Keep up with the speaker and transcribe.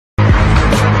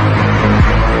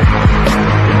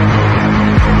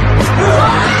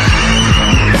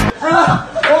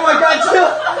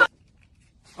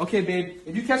Okay, babe.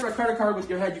 If you catch my credit card with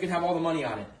your head, you can have all the money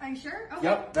on it. Are you sure? Okay.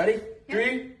 Yep. Ready? Yep.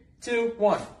 3, 2,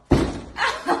 1. Are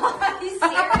you serious?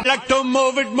 I like to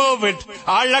move it, move it.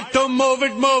 I like to move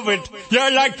it, move it. You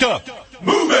like to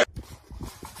move it.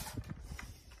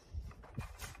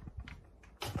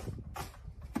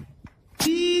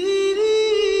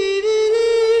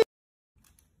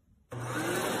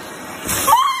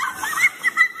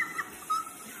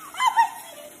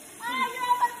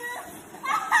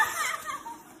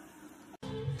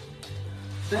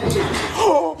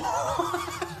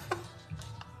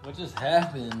 What just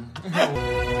happened?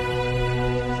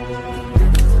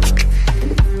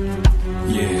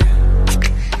 Yeah.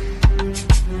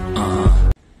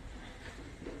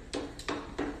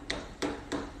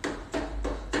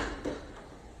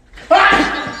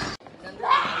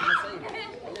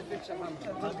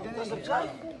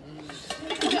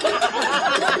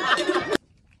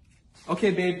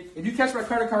 Okay, babe. If you catch my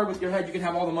credit card with your head, you can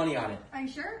have all the money on it. Are you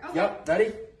sure? Okay. Yep. Ready?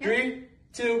 Yep. 3,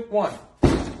 2, 1.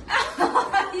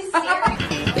 Are you serious?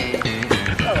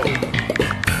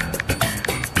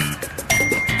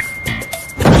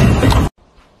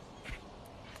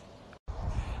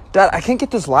 Dad, I can't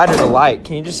get this lighter to light.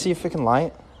 Can you just see if it can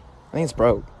light? I think it's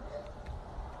broke.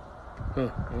 Huh,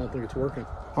 I don't think it's working.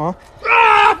 Huh?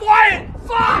 Ah, Wyatt!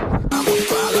 Fuck!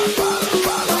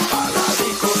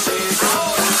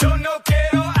 Yo no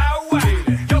quiero agua.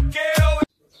 Yo quiero.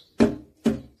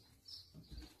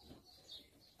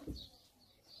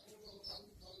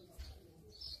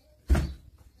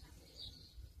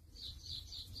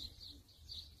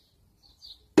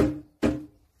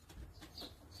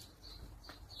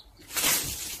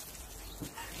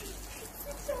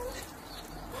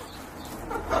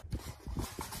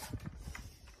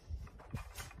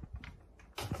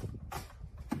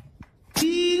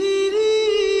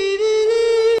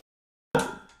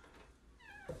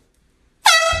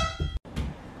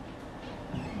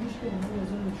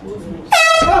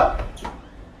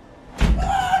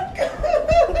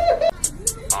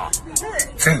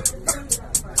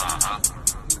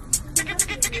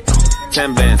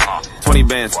 $10 bands, 20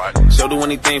 bands. She'll do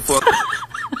anything for.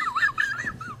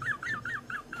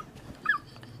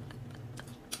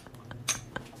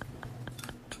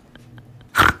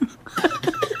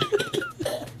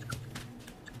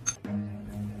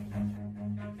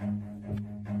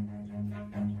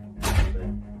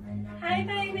 Hi,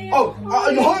 baby. Oh,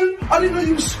 I'm home. I didn't know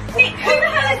you was. Wait, who the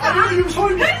hell is that? I didn't know you was home.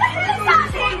 Who the hell is that?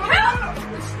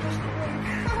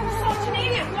 Such an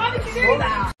idiot. Why would you do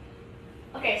that?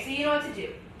 Okay, so you know what to do.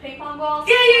 Ping pong balls?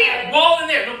 Yeah. Ball in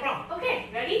there. No problem. Okay,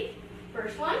 ready?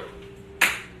 First one.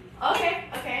 Okay.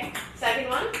 Second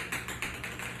one.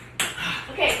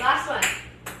 Okay, last one.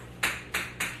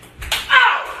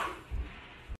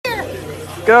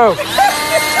 Go.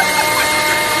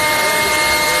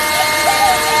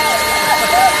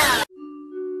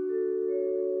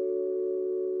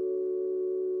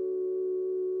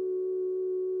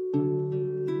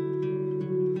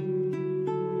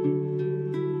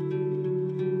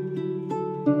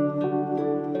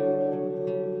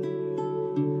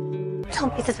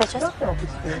 Don't be suspicious. Don't be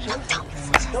suspicious.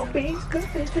 Don't be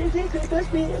suspicious.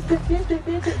 Don't be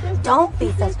suspicious. Don't be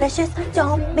suspicious.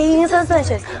 Don't be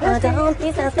suspicious.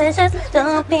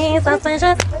 Don't be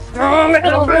suspicious.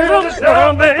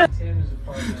 Don't be.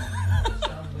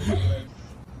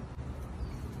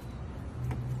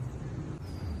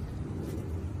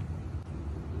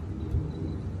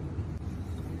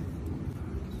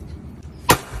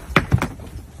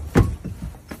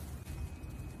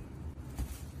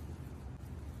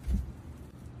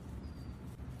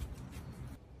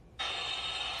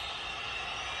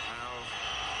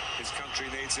 His country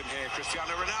needs him here.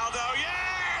 Cristiano Ronaldo,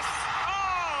 yes!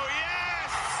 Oh,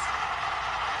 yes!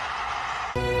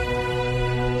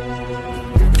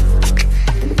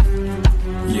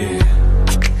 Yeah.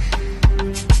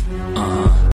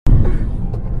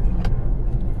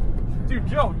 Dude,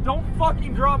 Joe, don't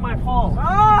fucking drop my phone.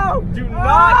 Oh! Do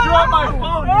not drop my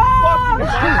phone, you fucking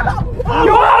bastard.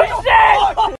 Oh,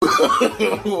 shit!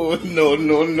 Oh, no.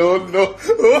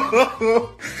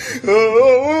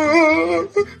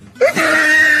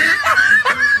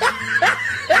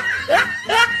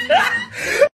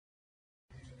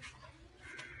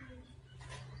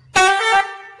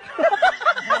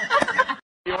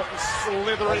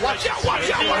 Watch out!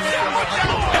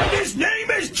 His name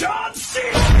is John C.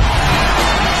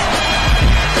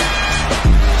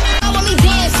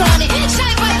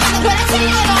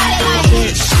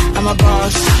 I'm a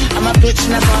boss, I'm a bitch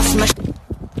and a boss.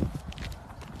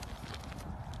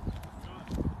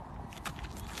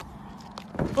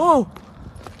 Oh!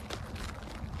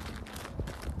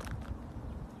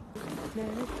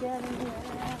 Hey, baby,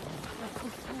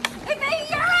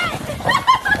 you're it!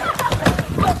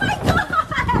 Oh my god!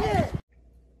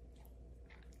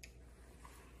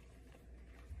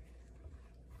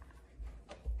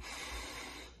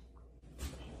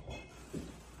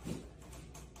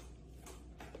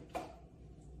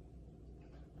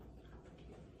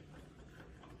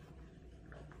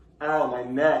 Ow, my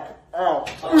neck. Ow.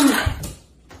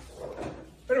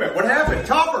 Wait a minute, what happened?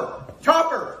 Chopper!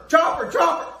 Chopper! Chopper!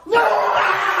 Chopper!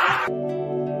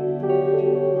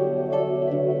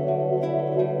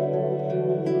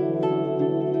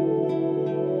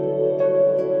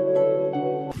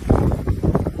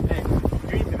 Hey,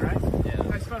 you're Ethan, right? Yeah.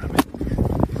 Nice photo, man.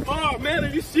 Oh, man, are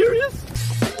you serious?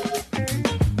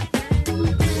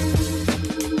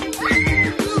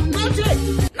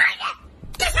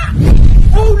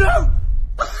 Oh no!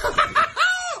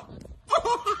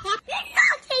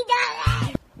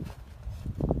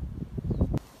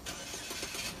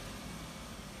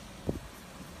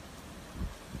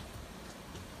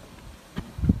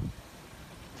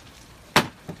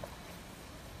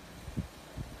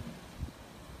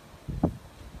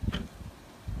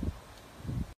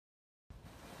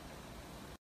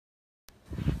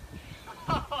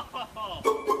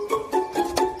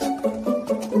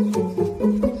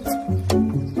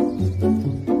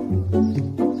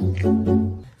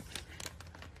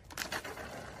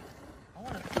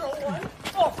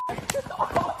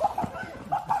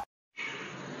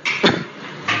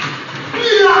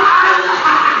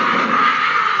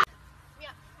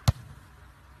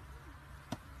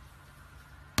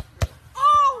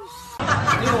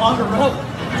 Longer rope.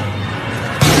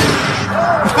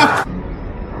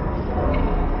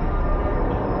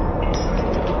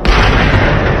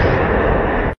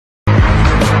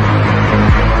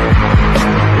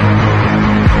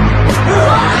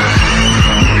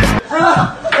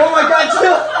 Oh my god,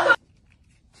 chill!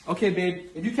 Okay, babe,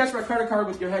 if you catch my credit card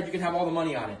with your head, you can have all the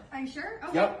money on it. Are you sure?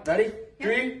 Okay. Yep, ready? Yep.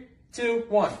 3, 2,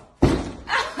 1. Are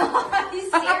you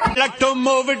serious? I like to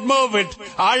move it, move it.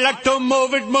 I like to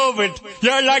move it, move it.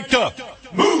 You like to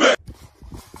move it.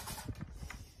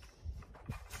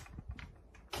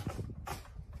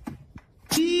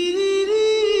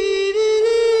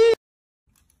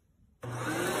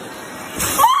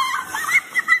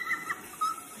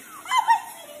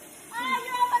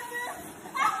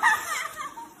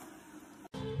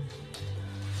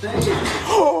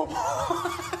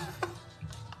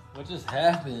 What just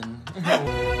happened?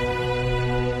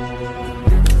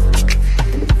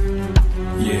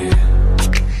 Yeah.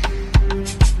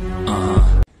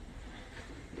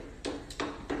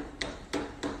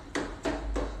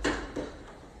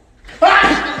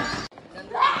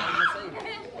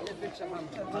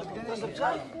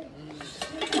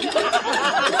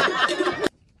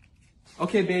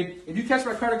 Okay, babe, if you catch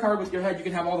my credit card with your head, you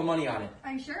can have all the money on it.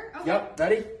 Are you sure? Okay. Yep,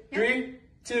 ready? 3,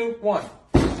 2, 1.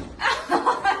 Are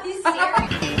you serious?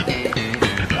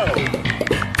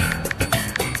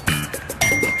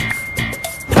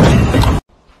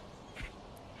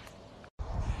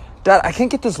 Dad, I can't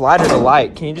get this lighter to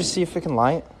light. Can you just see if it can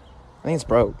light? I think it's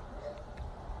broke.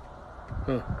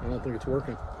 Huh, I don't think it's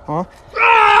working. Huh?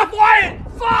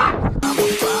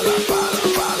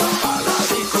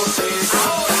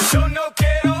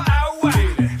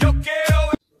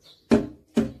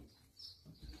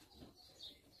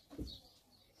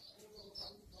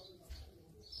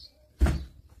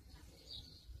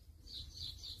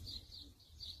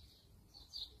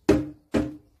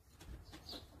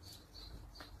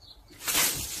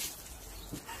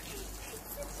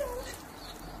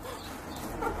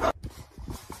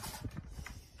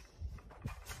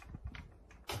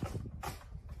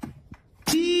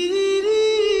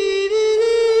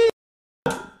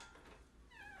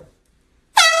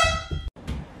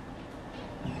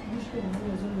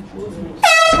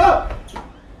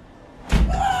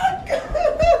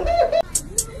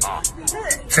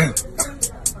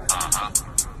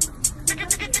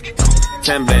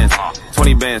 $10 bands,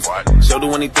 20 bands. She'll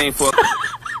do anything for.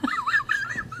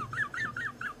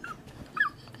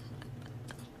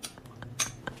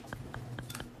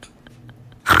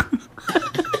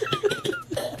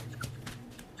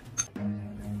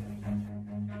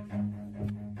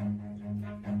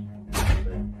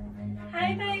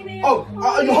 Hi, baby. Oh,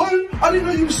 are you home? I didn't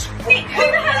know you was. Nick, who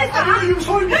the hell is that? I didn't know you was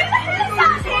home. Who the hell is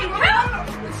that, Nick? Help!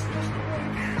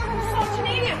 Such an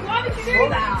idiot. Why would you do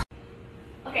that?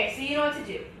 Okay, so you know what to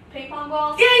do. Ping pong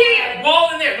balls? Yeah.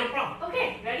 Ball in there, no problem.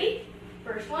 Okay, ready?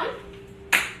 First one.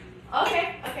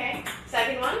 Okay.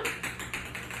 Second one.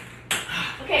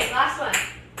 Okay, last one.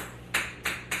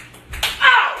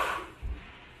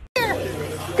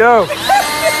 Go.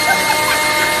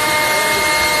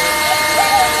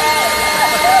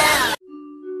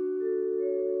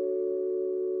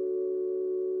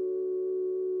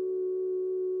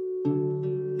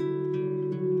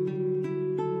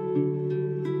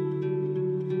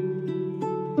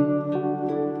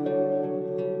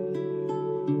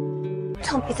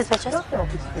 Don't be suspicious. Don't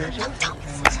be suspicious.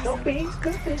 Don't be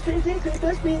suspicious.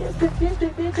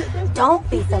 Don't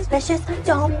be suspicious.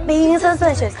 Don't be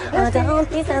suspicious. Don't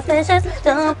be suspicious.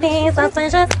 Don't be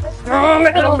suspicious.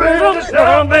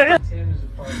 Don't be.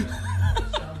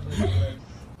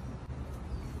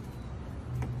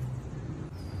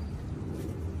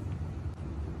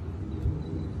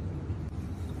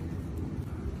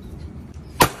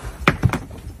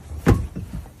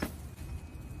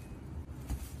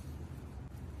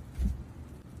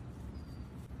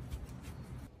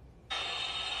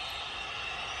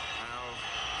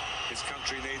 His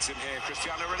country needs him here.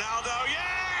 Cristiano Ronaldo,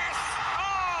 yes!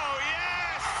 Oh,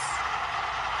 yes!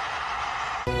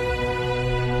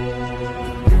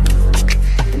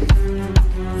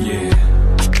 Yeah.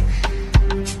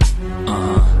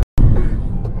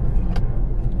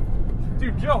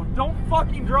 Dude, Joe, don't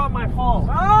fucking drop my phone.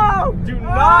 Oh! Do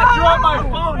not drop my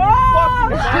phone, you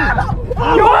fucking bad.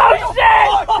 Oh,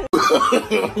 shit!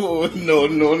 Oh, no,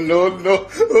 no, no, no.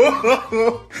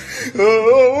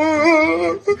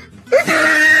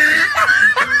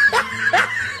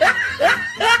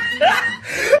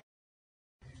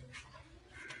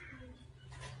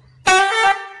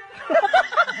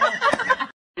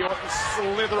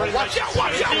 Watch out,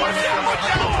 watch out, watch out, watch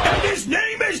out! And his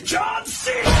name is John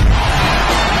C.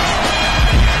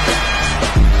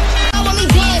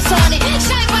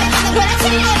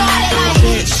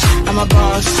 I'm a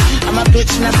boss, I'm a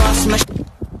bitch and a boss.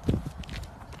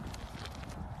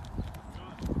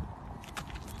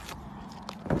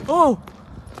 Oh!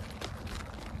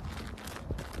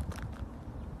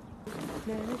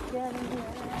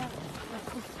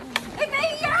 Hey,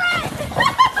 baby, you're it!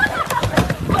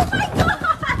 Oh my god!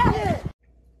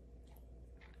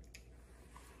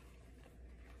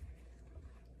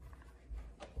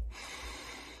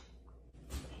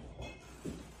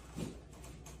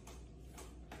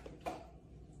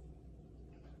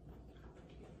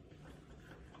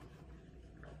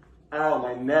 Ow,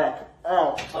 my neck.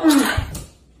 Ow.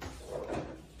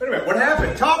 Wait a minute, what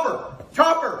happened? Chopper!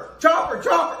 Chopper! Chopper!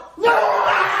 Chopper!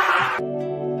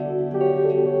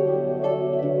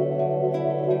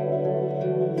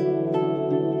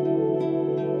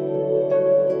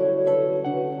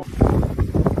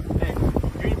 Hey,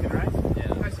 you're Ethan, right?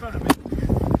 Yeah. Nice photo, man.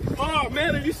 Oh,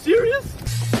 man, are you serious?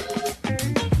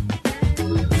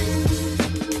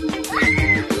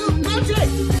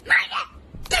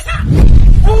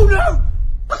 Oh, no!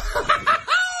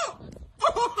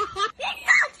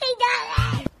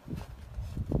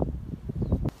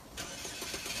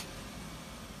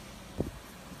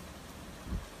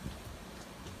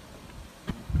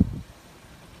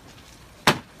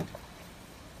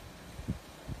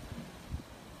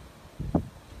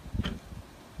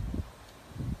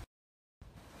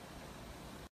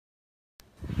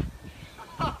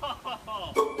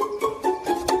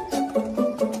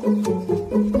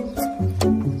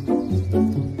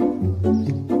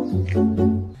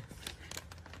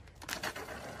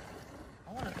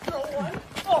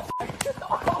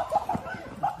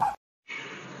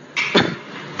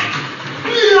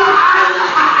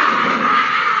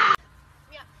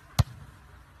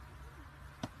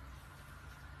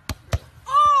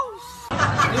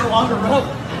 Longer rope.